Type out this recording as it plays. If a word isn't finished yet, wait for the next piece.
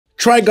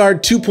TriGuard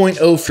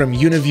 2.0 from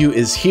Uniview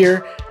is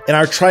here, and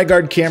our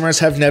TriGuard cameras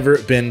have never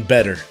been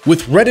better.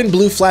 With red and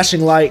blue flashing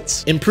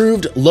lights,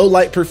 improved low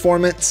light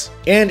performance,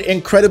 and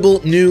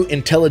incredible new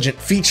intelligent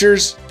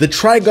features, the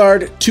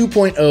TriGuard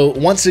 2.0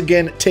 once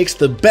again takes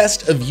the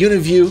best of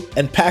Uniview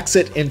and packs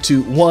it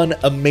into one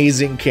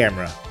amazing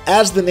camera.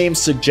 As the name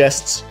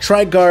suggests,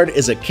 TriGuard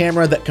is a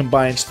camera that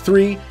combines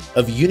three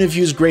of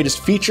Uniview's greatest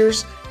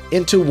features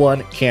into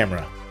one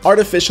camera: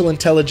 artificial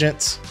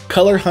intelligence,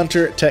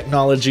 ColorHunter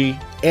technology,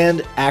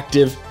 and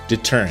active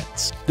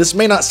deterrence. This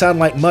may not sound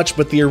like much,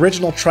 but the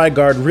original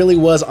TriGuard really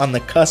was on the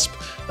cusp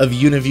of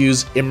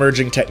Uniview's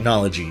emerging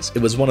technologies.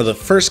 It was one of the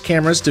first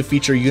cameras to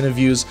feature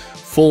Uniview's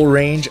full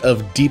range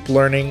of deep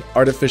learning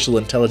artificial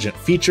intelligent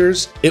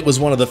features. It was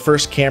one of the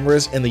first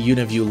cameras in the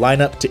Uniview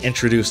lineup to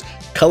introduce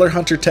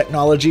ColorHunter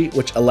technology,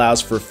 which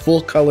allows for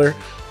full color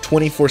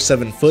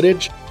 24/7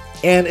 footage.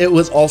 And it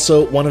was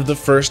also one of the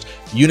first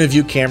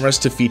Uniview cameras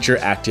to feature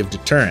active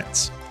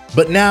deterrence.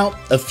 But now,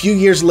 a few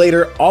years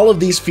later, all of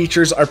these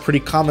features are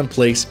pretty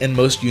commonplace in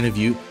most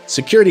Uniview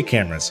security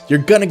cameras. You're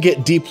gonna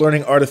get deep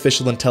learning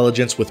artificial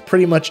intelligence with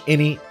pretty much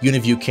any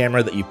Uniview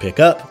camera that you pick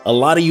up. A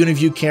lot of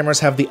Uniview cameras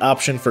have the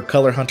option for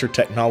ColorHunter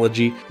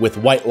technology with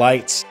white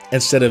lights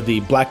instead of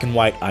the black and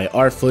white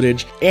IR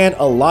footage, and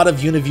a lot of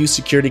Uniview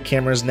security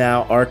cameras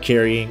now are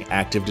carrying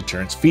active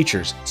deterrence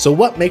features. So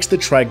what makes the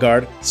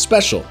TriGuard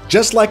special?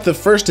 Just like the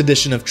first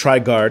edition of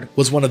TriGuard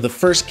was one of the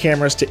first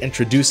cameras to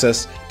introduce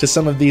us to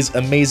some of these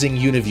amazing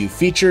Uniview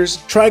features,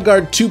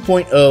 TriGuard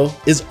 2.0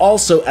 is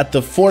also at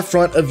the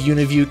forefront of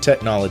Uniview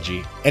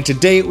technology. And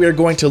today we are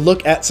going to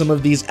look at some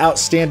of these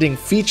outstanding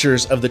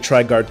features of the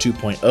TriGuard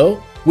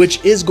 2.0,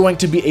 which is going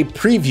to be a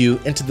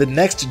preview into the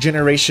next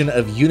generation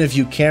of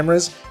Uniview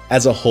cameras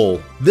as a whole.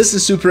 This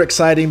is super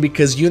exciting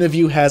because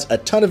Uniview has a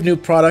ton of new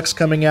products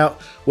coming out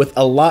with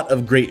a lot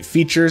of great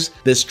features.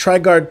 This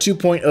TriGuard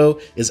 2.0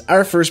 is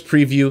our first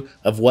preview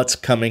of what's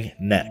coming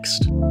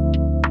next.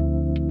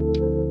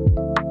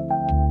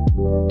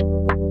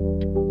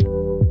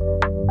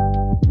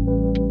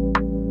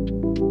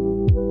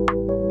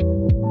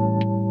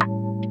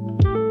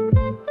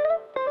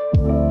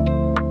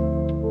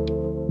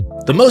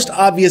 The most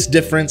obvious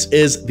difference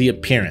is the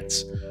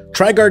appearance.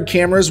 TriGuard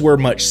cameras were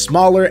much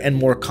smaller and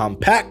more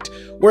compact,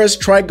 whereas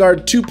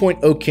TriGuard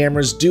 2.0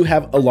 cameras do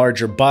have a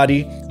larger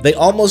body. They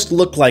almost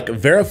look like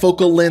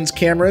varifocal lens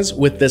cameras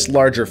with this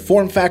larger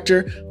form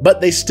factor,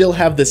 but they still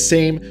have the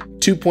same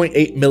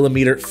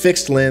 2.8mm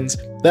fixed lens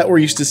that we're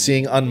used to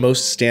seeing on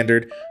most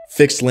standard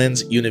fixed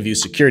lens Uniview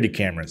security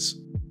cameras.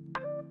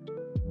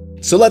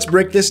 So let's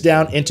break this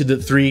down into the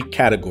three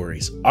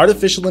categories: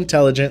 artificial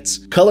intelligence,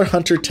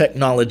 ColorHunter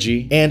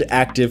technology, and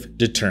active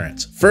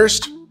deterrence.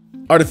 First,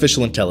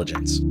 artificial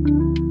intelligence.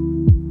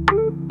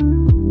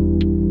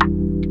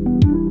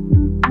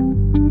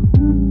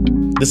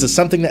 This is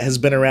something that has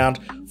been around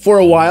for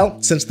a while,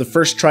 since the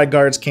first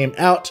TriGuards came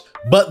out,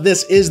 but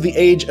this is the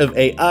age of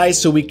AI,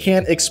 so we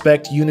can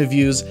expect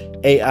Uniview's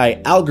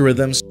AI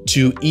algorithms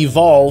to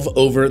evolve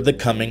over the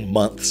coming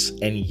months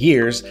and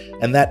years,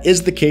 and that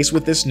is the case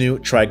with this new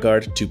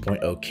TriGuard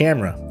 2.0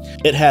 camera.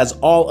 It has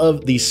all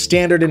of the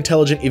standard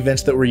intelligent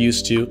events that we're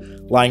used to: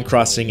 line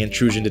crossing,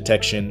 intrusion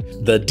detection.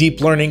 The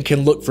deep learning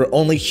can look for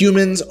only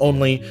humans,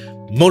 only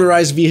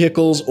motorized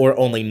vehicles, or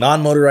only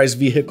non-motorized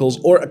vehicles,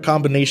 or a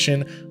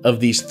combination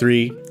of these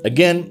three.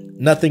 Again,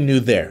 nothing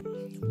new there.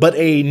 But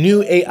a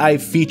new AI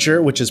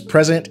feature which is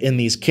present in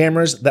these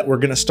cameras that we're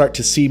going to start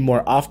to see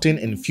more often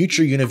in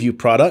future Uniview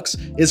products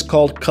is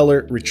called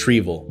color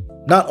retrieval.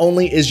 Not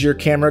only is your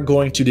camera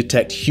going to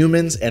detect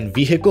humans and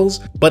vehicles,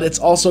 but it's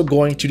also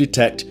going to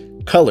detect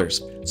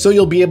colors. So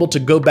you'll be able to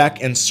go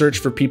back and search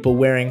for people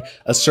wearing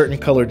a certain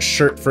colored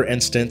shirt, for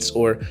instance,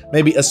 or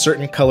maybe a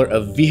certain color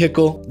of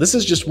vehicle. This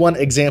is just one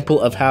example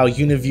of how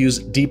Uniview's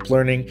deep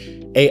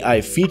learning AI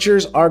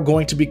features are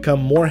going to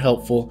become more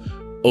helpful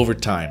over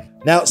time.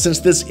 Now, since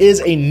this is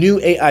a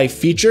new AI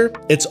feature,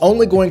 it's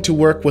only going to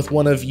work with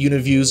one of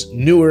Uniview's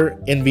newer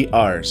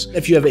NVRs.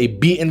 If you have a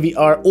B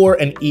NVR or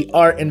an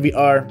ER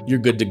NVR, you're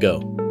good to go.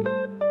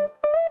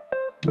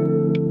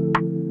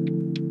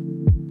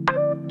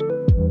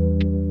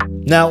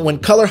 Now, when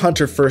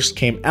ColorHunter first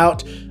came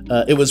out,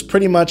 it was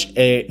pretty much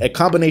a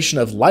combination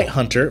of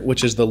LightHunter,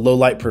 which is the low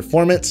light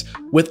performance,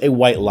 with a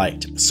white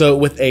light. So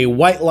with a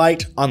white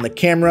light on the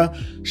camera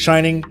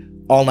shining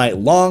all night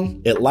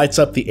long, it lights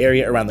up the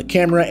area around the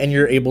camera and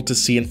you're able to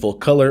see in full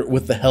color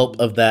with the help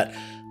of that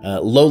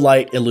low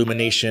light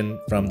illumination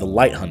from the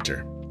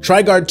LightHunter.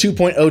 TriGuard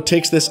 2.0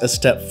 takes this a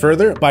step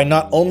further by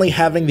not only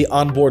having the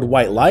onboard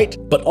white light,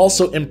 but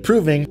also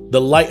improving the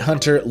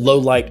LightHunter low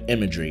light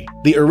imagery.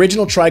 The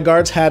original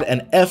TriGuards had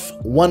an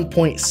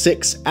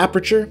f1.6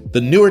 aperture. The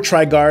newer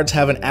TriGuards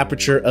have an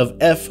aperture of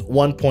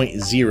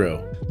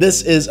f1.0.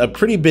 This is a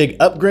pretty big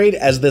upgrade,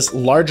 as this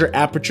larger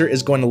aperture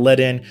is going to let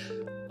in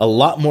a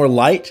lot more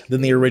light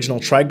than the original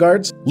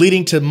TriGuards,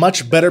 leading to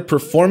much better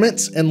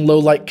performance in low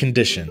light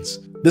conditions.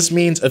 This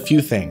means a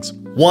few things.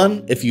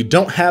 One, if you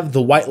don't have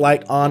the white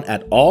light on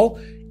at all,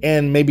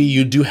 and maybe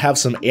you do have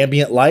some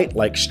ambient light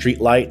like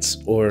street lights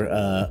or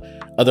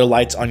other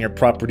lights on your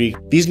property.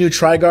 These new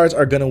tri-guards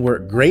are going to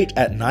work great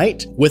at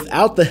night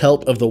without the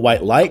help of the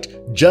white light,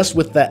 just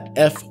with that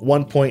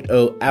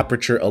f1.0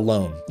 aperture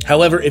alone.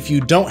 However, if you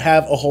don't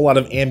have a whole lot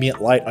of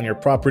ambient light on your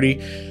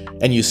property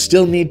and you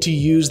still need to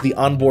use the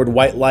onboard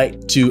white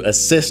light to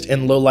assist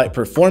in low light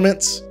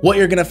performance, what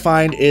you're gonna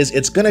find is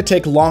it's gonna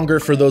take longer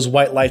for those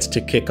white lights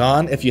to kick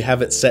on if you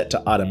have it set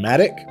to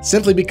automatic,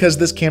 simply because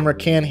this camera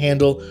can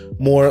handle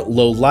more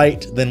low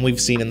light than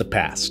we've seen in the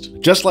past.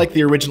 Just like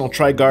the original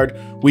tri-guard,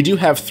 we do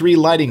have 3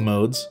 lighting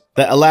modes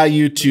that allow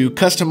you to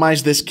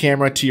customize this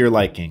camera to your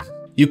liking.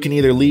 You can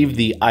either leave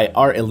the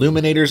IR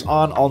illuminators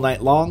on all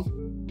night long,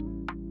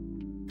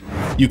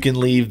 you can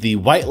leave the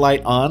white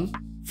light on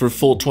for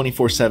full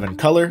 24/7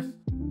 color,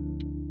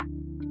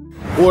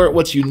 or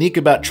what's unique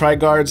about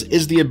tri-guards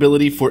is the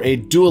ability for a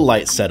dual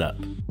light setup.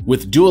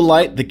 With dual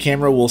light, the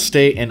camera will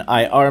stay in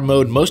IR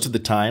mode most of the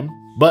time,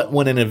 but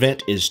when an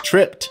event is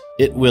tripped,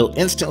 it will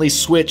instantly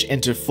switch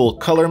into full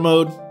color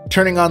mode,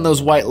 turning on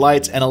those white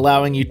lights and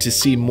allowing you to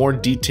see more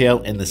detail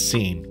in the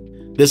scene.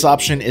 This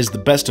option is the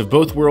best of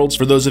both worlds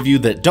for those of you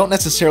that don't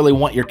necessarily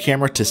want your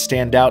camera to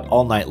stand out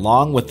all night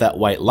long with that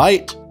white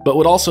light, but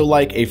would also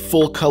like a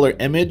full color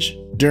image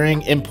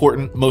during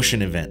important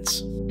motion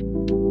events.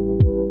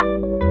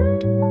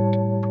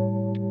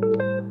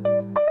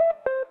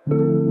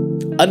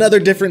 Another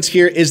difference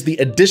here is the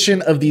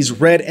addition of these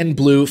red and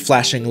blue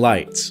flashing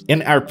lights.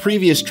 In our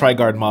previous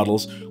tri-guard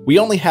models, we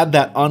only had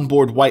that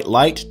onboard white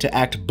light to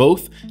act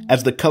both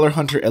as the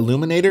ColorHunter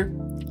illuminator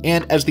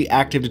and as the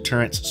active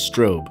deterrence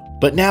strobe.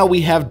 But now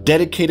we have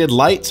dedicated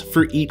lights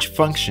for each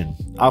function,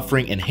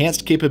 offering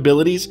enhanced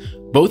capabilities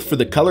both for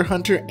the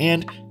ColorHunter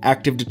and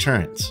active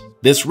deterrence.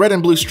 This red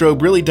and blue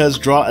strobe really does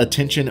draw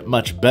attention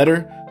much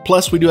better.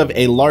 Plus, we do have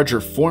a larger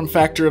form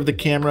factor of the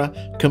camera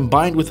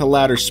combined with a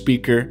louder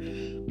speaker,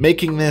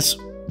 making this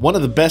one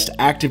of the best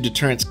active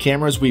deterrence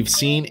cameras we've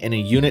seen in a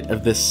unit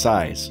of this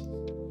size.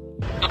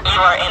 You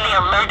are in the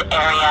alert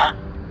area.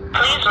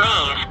 Please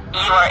leave.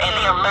 You are in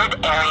the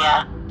alert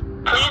area.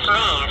 Please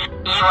leave.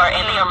 You are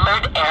in the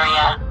alert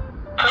area.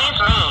 Please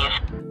leave.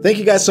 Thank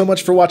you guys so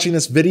much for watching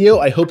this video.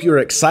 I hope you're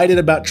excited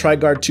about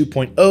tri-guard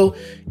 2.0.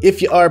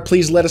 If you are,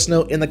 please let us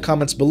know in the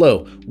comments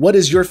below. What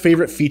is your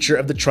favorite feature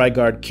of the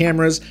tri-guard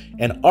cameras?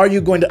 And are you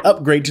going to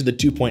upgrade to the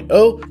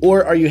 2.0,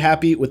 or are you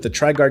happy with the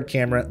tri-guard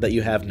camera that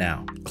you have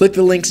now? Click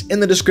the links in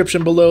the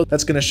description below.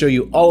 That's going to show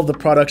you all of the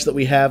products that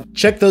we have.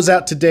 Check those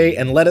out today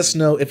and let us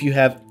know if you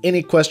have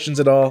any questions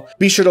at all.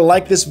 Be sure to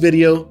like this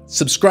video,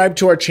 subscribe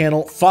to our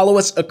channel, follow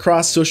us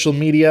across social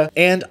media,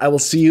 and I will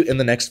see you in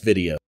the next video.